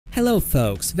Hello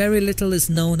folks, very little is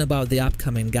known about the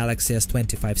upcoming Galaxy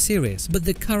S25 series, but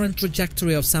the current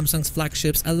trajectory of Samsung's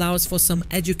flagships allows for some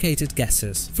educated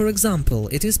guesses. For example,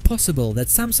 it is possible that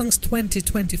Samsung's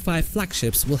 2025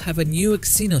 flagships will have a new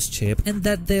Exynos chip and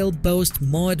that they'll boast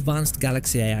more advanced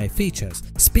Galaxy AI features.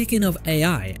 Speaking of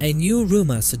AI, a new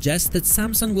rumor suggests that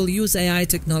Samsung will use AI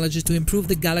technology to improve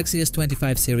the Galaxy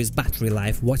S25 series battery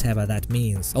life, whatever that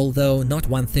means. Although, not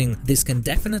one thing this can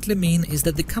definitely mean is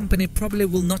that the company probably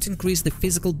will not increase the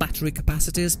physical battery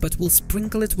capacities but will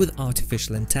sprinkle it with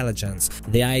artificial intelligence.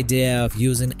 The idea of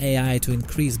using AI to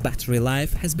increase battery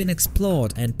life has been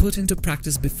explored and put into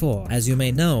practice before. As you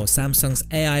may know, Samsung's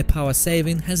AI power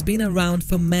saving has been around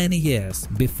for many years,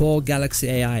 before Galaxy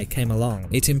AI came along.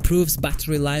 It improves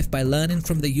battery life by learning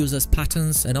from the user's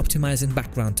patterns and optimizing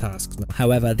background tasks.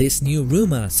 However, this new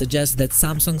rumor suggests that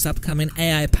Samsung's upcoming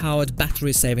AI-powered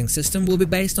battery saving system will be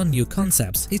based on new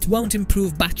concepts. It won't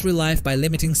improve battery life by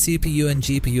limiting CPU and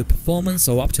GPU performance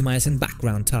or optimizing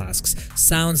background tasks.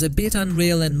 Sounds a bit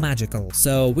unreal and magical,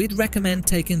 so we'd recommend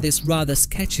taking this rather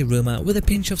sketchy rumor with a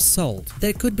pinch of salt.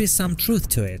 There could be some truth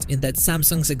to it, in that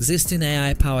Samsung's existing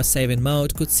AI power saving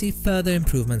mode could see further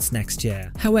improvements next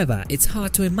year. However, it's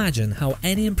hard to imagine how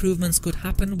any improvements could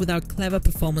happen without clever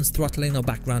performance throttling or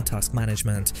background task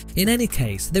management. In any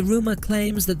case, the rumor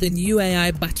claims that the new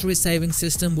AI battery saving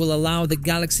system will allow the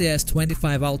Galaxy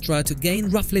S25 Ultra to gain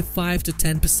roughly 5 to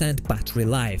 10% battery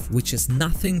life, which is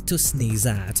nothing to sneeze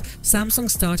at. Samsung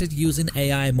started using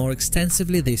AI more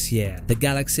extensively this year. The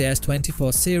Galaxy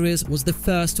S24 series was the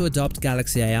first to adopt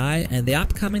Galaxy AI, and the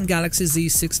upcoming Galaxy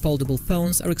Z6 foldable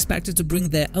phones are expected to bring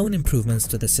their own improvements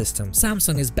to the system.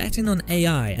 Samsung is betting on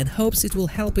AI and hopes it will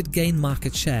help it gain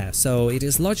market share, so it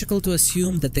is logical to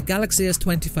assume that the Galaxy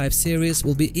S25 series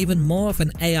will be even more of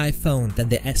an AI phone than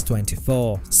the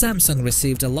S24. Samsung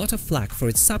received a lot of flack for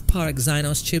its subpar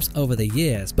Exynos chips over the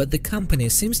years, but the company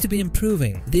seems to be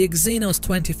improving. The Exynos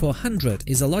 2400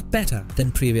 is a lot better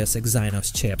than previous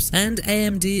Exynos chips, and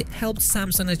AMD helped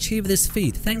Samsung achieve this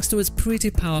feat thanks to its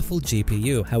pretty powerful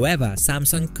GPU. However,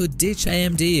 Samsung could ditch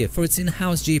AMD for its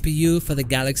in-house GPU for the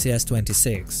Galaxy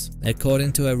S26.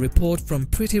 According to a report from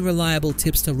pretty reliable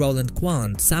tipster Roland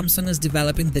Quant, Samsung is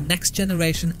developing the next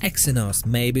generation Exynos,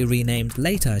 maybe renamed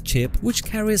later, chip, which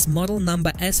carries model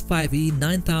number S5E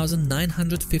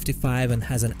 9955 and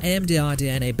has an AMD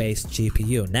RDNA-based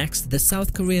GPU. Next, the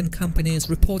South Korean company is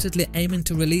reportedly aiming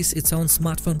to release its own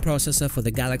smartphone processor for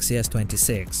the Galaxy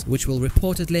S26, which will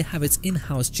reportedly have its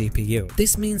in-house GPU.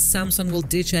 This means Samsung will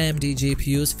ditch AMD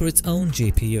GPUs for its own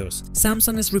GPUs.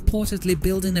 Samsung is reportedly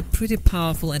building a pretty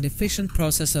powerful and efficient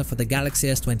processor for the Galaxy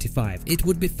S25. It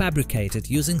would be fabricated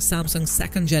using Samsung's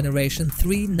second generation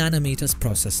 3nm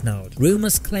process node.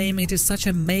 Rumors claim it is such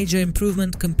a major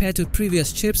improvement compared to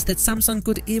previous chips that Samsung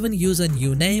could even use a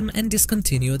new name and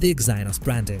discontinue the Exynos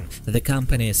branding. The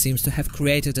company seems to have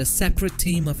created a separate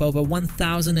team of over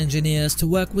 1,000 engineers to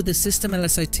work with the system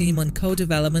LSI team on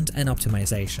co-development and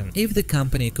optimization. If the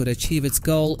company could achieve its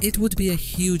goal, it would be a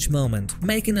huge moment.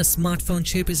 Making a smartphone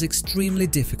chip is extremely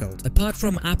difficult. Apart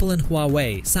from Apple and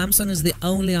Huawei, Samsung is the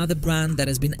only other brand that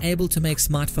has been able to make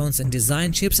smartphones and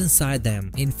design chips inside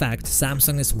them. In fact,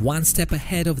 Samsung is one step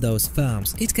ahead of those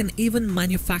firms. It can even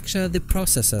manufacture the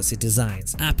processors it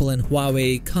designs. Apple and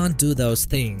Huawei can't do those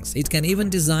things. It can even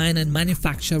design and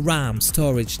manufacture RAM,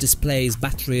 storage, displays,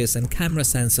 batteries and camera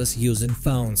sensors used in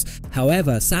phones.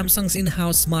 However, Samsung's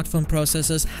in-house smartphone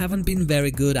processors haven't been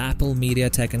very good. Apple,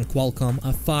 MediaTek and Qualcomm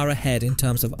are far ahead in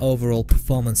terms of overall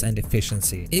performance and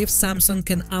efficiency. If Samsung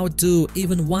can outdo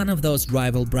even one of those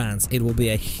rival brands, it will be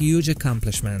a huge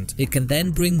accomplishment. It can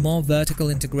then bring more vertical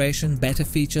integration, better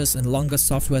features and longer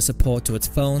software support to its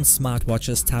phones,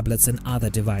 smartwatches, tablets and other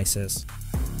devices.